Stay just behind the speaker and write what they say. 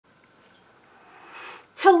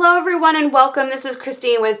Hello everyone and welcome. This is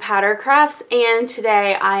Christine with Powder Crafts, and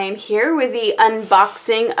today I am here with the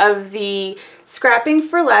unboxing of the Scrapping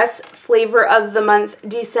for Less Flavor of the Month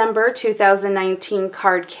December 2019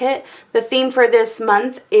 card kit. The theme for this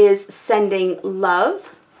month is Sending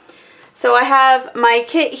Love. So I have my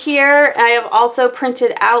kit here. I have also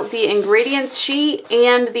printed out the ingredients sheet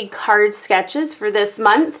and the card sketches for this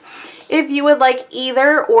month. If you would like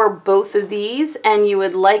either or both of these and you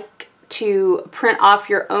would like to print off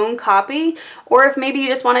your own copy, or if maybe you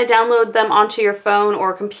just want to download them onto your phone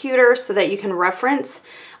or computer so that you can reference,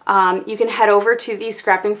 you can head over to the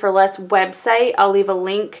Scrapping for Less website. I'll leave a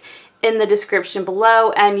link in the description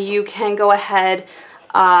below, and you can go ahead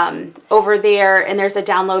over there and there's a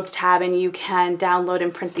downloads tab and you can download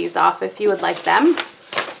and print these off if you would like them.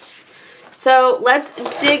 So let's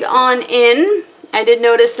dig on in. I did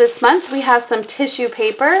notice this month we have some tissue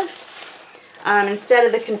paper instead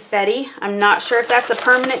of the confetti. I'm not sure if that's a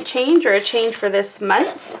permanent change or a change for this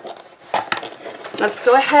month. Let's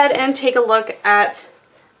go ahead and take a look at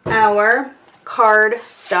our card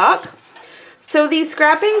stock. So these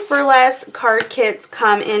Scrapping for Less card kits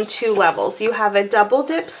come in two levels. You have a double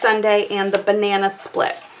dip sundae and the banana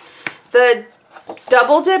split. The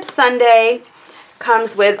double dip sundae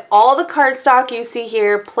comes with all the cardstock you see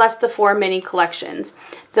here plus the 4 mini collections.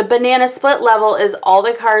 The banana split level is all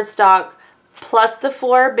the cardstock plus the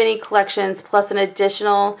 4 mini collections, plus an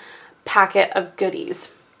additional packet of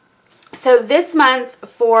goodies. So this month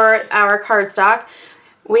for our cardstock,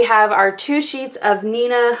 we have our 2 sheets of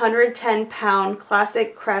Nina 110-pound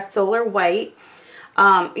Classic Crest Solar White.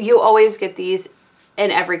 You always get these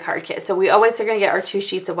in every card kit, so we always are going to get our 2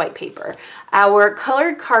 sheets of white paper. Our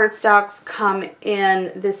colored cardstocks come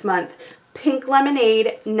in this month: Pink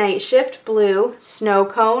Lemonade, Night Shift Blue, Snow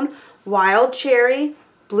Cone, Wild Cherry,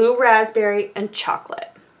 Blue Raspberry, and Chocolate.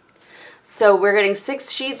 So we're getting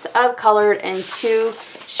 6 sheets of colored and 2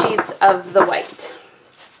 sheets of the white.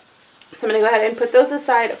 So I'm going to go ahead and put those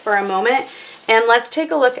aside for a moment, and let's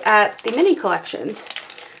take a look at the mini collections.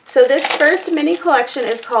 So this first mini collection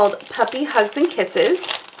is called Puppy Hugs and Kisses.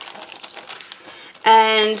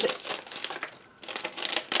 And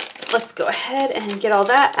let's go ahead and get all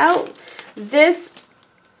that out. This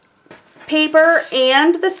paper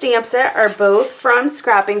and the stamp set are both from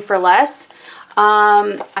Scrapping for Less.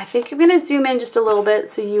 I think I'm going to zoom in just a little bit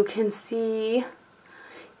so you can see,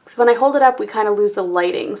 because when I hold it up we kind of lose the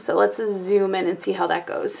lighting. So let's just zoom in and see how that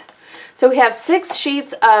goes. So we have 6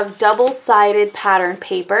 sheets of double-sided pattern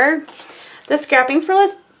paper. The Scrapping for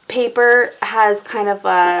Less paper has kind of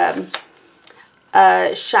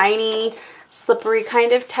a shiny, slippery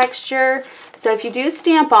kind of texture. So if you do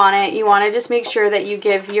stamp on it, you want to just make sure that you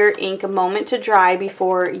give your ink a moment to dry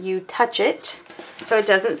before you touch it so it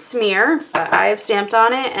doesn't smear. But I have stamped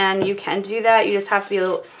on it, and you can do that. You just have to be a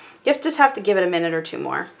little, just have to give it a minute or 2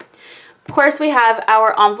 more. Of course, we have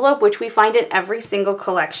our envelope, which we find in every single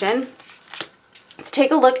collection. Let's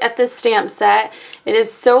take a look at this stamp set. It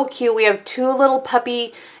is so cute. We have 2 little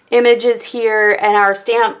puppy images here, and our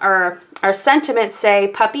stamp, or our sentiments say,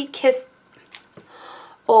 "Puppy kiss."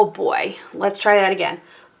 Oh boy, let's try that again.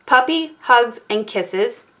 Puppy hugs and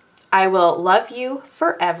kisses. I will love you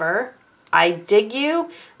forever. I dig you,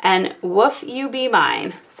 and woof you be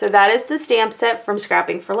mine. So that is the stamp set from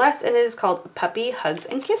Scrapping for Less, and it is called Puppy Hugs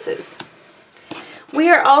and Kisses. We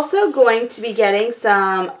are also going to be getting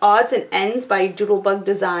some odds and ends by Doodlebug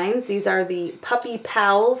Designs. These are the Puppy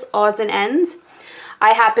Pals odds and ends.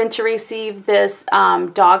 I happened to receive this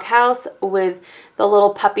doghouse with the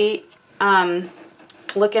little puppy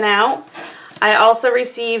looking out. I also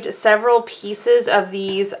received several pieces of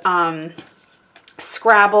these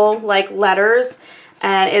Scrabble-like letters,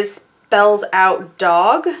 and it spells out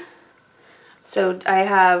dog. So I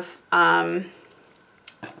have,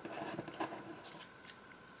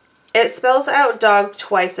 it spells out dog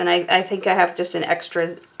twice, and I think I have just an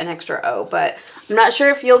extra O, but I'm not sure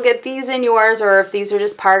if you'll get these in yours or if these are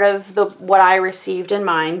just part of what I received in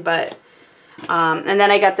mine, but and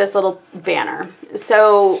then I got this little banner.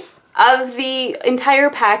 So of the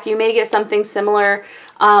entire pack, you may get something similar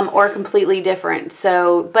or completely different.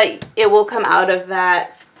 So, but it will come out of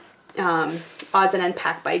that odds and end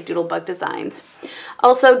pack by Doodlebug Designs.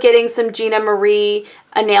 Also getting some Gina Marie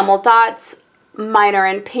enamel dots. Mine are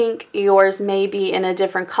in pink. Yours may be in a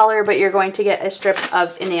different color, but you're going to get a strip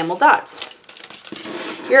of enamel dots.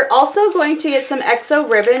 You're also going to get some EXO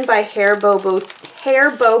ribbon by Hair Bow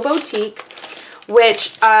Boutique,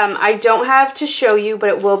 which I don't have to show you, but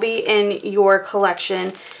it will be in your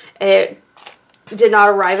collection. It did not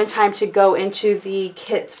arrive in time to go into the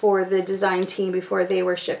kits for the design team before they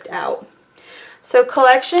were shipped out. So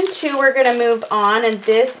collection 2, we're going to move on, and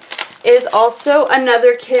this is also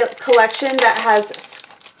another collection that has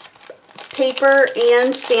paper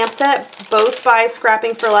and stamp set, both by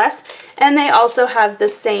Scrapping for Less, and they also have the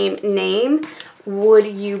same name, Would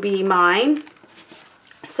You Be Mine?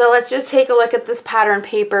 So let's just take a look at this pattern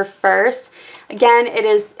paper first. Again, it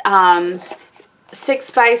is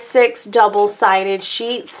 6x6 double-sided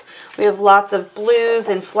sheets. We have lots of blues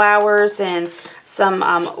and flowers and some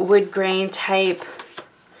wood grain type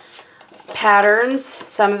patterns.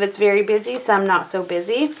 Some of it's very busy, some not so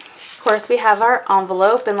busy. Of course, we have our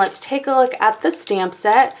envelope, and let's take a look at the stamp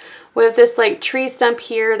set. We have this like tree stump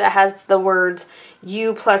here that has the words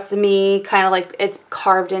you plus me, kind of like it's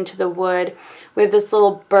carved into the wood. We have this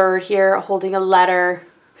little bird here holding a letter.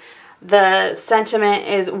 The sentiment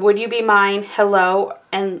is, would you be mine, hello,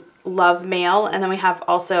 and love mail. And then we have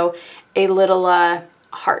also a little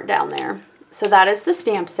heart down there. So that is the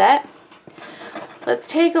stamp set. Let's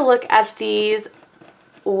take a look at these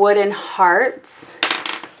wooden hearts.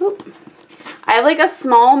 Oop. I have like a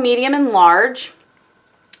small, medium, and large.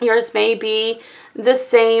 Yours may be the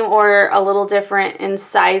same or a little different in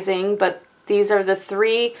sizing, but these are the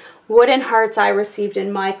 3 wooden hearts I received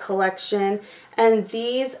in my collection. And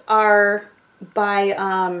these are by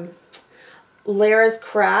Lara's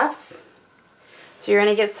Crafts. So you're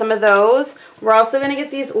going to get some of those. We're also going to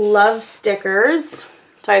get these love stickers.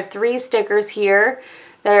 So I have 3 stickers here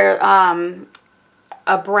that are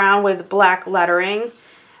a brown with black lettering.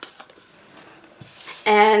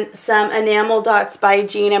 And some enamel dots by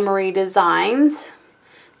Gina Marie Designs.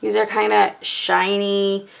 These are kind of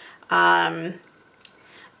shiny, kind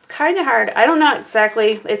of hard. I don't know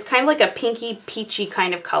exactly. It's kind of like a pinky peachy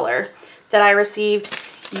kind of color that I received.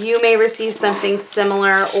 You may receive something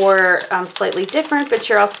similar or slightly different, but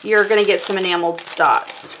you're going to get some enamel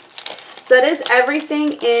dots. So that is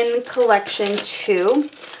everything in collection 2.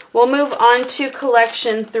 We'll move on to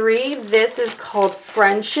collection 3. This is called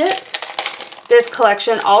Friendship. This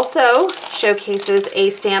collection also showcases a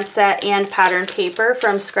stamp set and pattern paper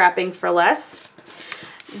from Scrapping for Less.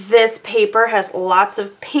 This paper has lots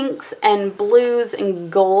of pinks and blues and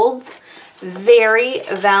golds. Very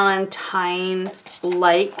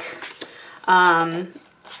Valentine-like.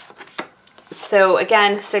 So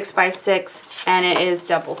again, 6x6, and it is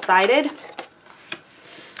double-sided.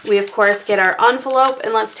 We, of course, get our envelope,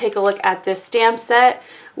 and let's take a look at this stamp set.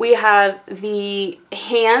 We have the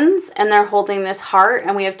hands, and they're holding this heart,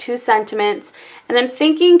 and we have 2 sentiments. And I'm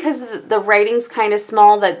thinking, because the writing's kind of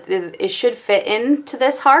small, that it should fit into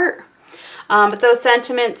this heart. But those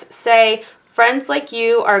sentiments say, friends like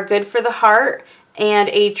you are good for the heart, and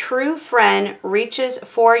a true friend reaches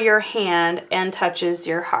for your hand and touches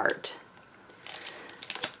your heart.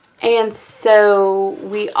 And so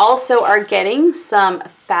we also are getting some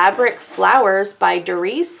fabric flowers by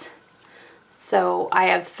Doris. So I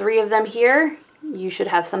have 3 of them here. You should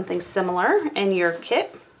have something similar in your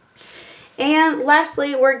kit. And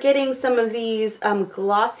lastly, we're getting some of these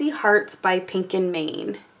glossy hearts by Pink and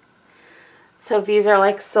Maine. So these are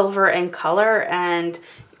like silver in color, and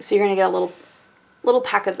so you're gonna get a little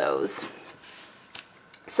pack of those.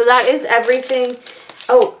 So that is everything.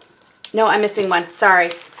 Oh, no, I'm missing one,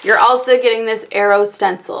 sorry. You're also getting this arrow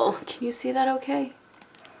stencil. Can you see that okay?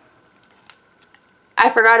 I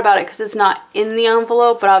forgot about it because it's not in the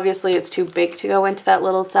envelope, but obviously it's too big to go into that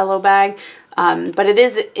little cello bag. But it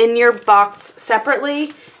is in your box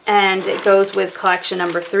separately, and it goes with collection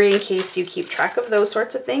number 3 in case you keep track of those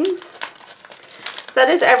sorts of things. So that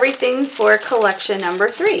is everything for collection number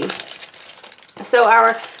 3. So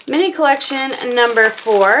our mini collection number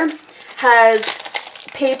 4 has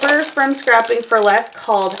paper from Scrapping for Less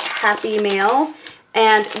called Happy Mail.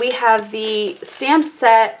 And we have the stamp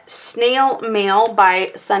set Snail Mail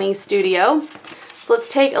by Sunny Studio. So let's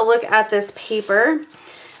take a look at this paper.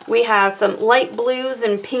 We have some light blues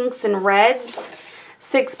and pinks and reds,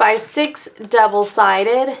 6x6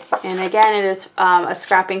 double-sided. And again, it is a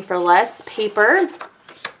Scrapping for Less paper.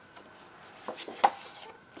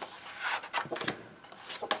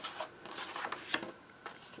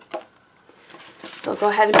 So go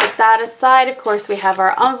ahead and put that aside. Of course, we have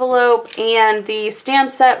our envelope and the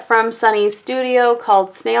stamp set from Sunny Studio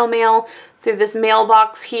called Snail Mail. So this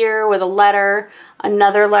mailbox here with a letter,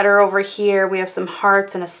 another letter over here. We have some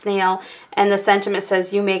hearts and a snail, and the sentiment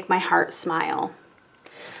says, you make my heart smile.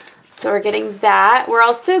 So we're getting that. We're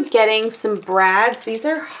also getting some brads. These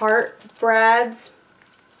are heart brads,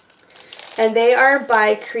 and they are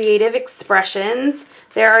by Creative Expressions.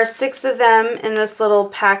 There are 6 of them in this little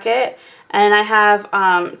packet. And I have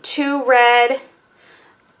 2 red,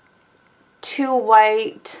 2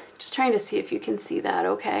 white, just trying to see if you can see that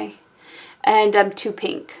okay. and 2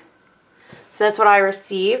 pink. So that's what I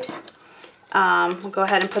received. We'll go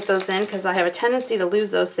ahead and put those in because I have a tendency to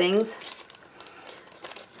lose those things.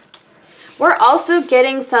 We're also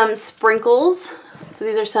getting some sprinkles. So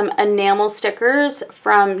these are some enamel stickers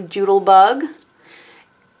from Doodlebug.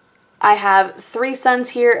 I have 3 suns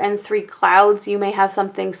here and 3 clouds. You may have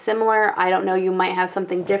something similar. I don't know, you might have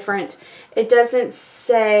something different. It doesn't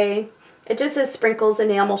say, it just says sprinkles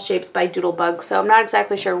enamel shapes by Doodlebug. So I'm not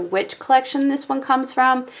exactly sure which collection this one comes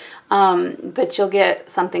from, but you'll get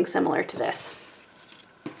something similar to this.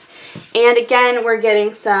 And again, we're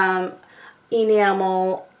getting some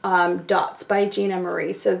enamel dots by Gina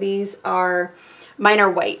Marie. So these are, mine are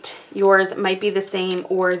white. Yours might be the same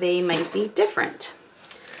or they might be different.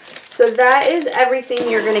 So that is everything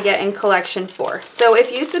you're going to get in collection 4. So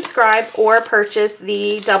if you subscribe or purchase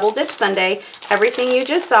the Double Dip Sundae, everything you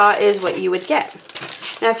just saw is what you would get.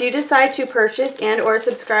 Now if you decide to purchase and or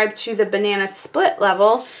subscribe to the banana split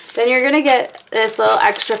level, then you're going to get this little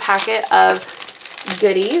extra packet of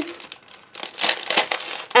goodies.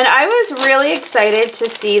 And I was really excited to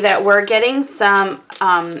see that we're getting some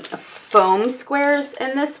foam squares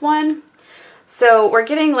in this one. So we're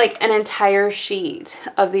getting like an entire sheet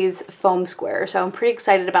of these foam squares. So I'm pretty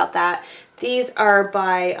excited about that. These are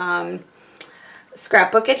by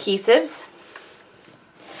Scrapbook Adhesives.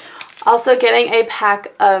 Also getting a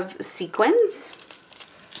pack of sequins.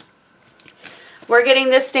 We're getting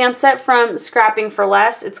this stamp set from Scrapping for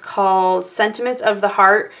Less. It's called Sentiments of the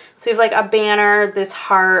Heart. So we have like a banner, this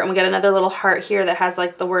heart, and we got another little heart here that has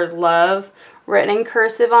like the word love written in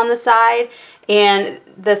cursive on the side. And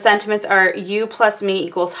the sentiments are you plus me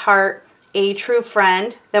equals heart, a true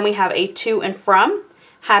friend. Then we have a to and from,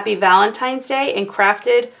 happy Valentine's Day, and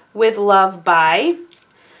crafted with love by.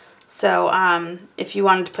 So if you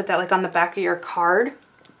wanted to put that like on the back of your card,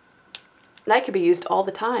 that could be used all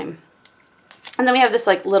the time. And then we have this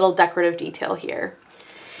like little decorative detail here.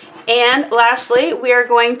 And lastly, we are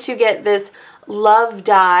going to get this love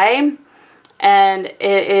die. And it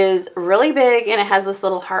is really big and it has this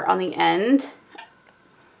little heart on the end.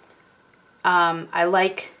 I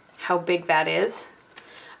like how big that is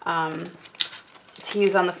to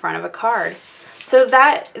use on the front of a card. So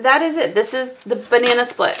that is it. This is the banana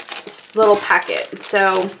split little packet.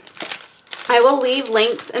 So I will leave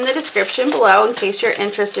links in the description below in case you're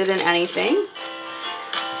interested in anything.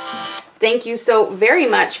 Thank you so very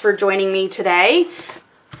much for joining me today.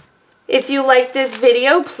 If you like this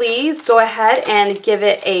video, please go ahead and give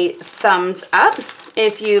it a thumbs up.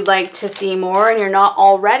 If you'd like to see more and you're not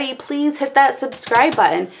already, please hit that subscribe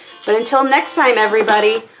button. But until next time,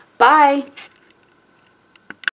 everybody, bye.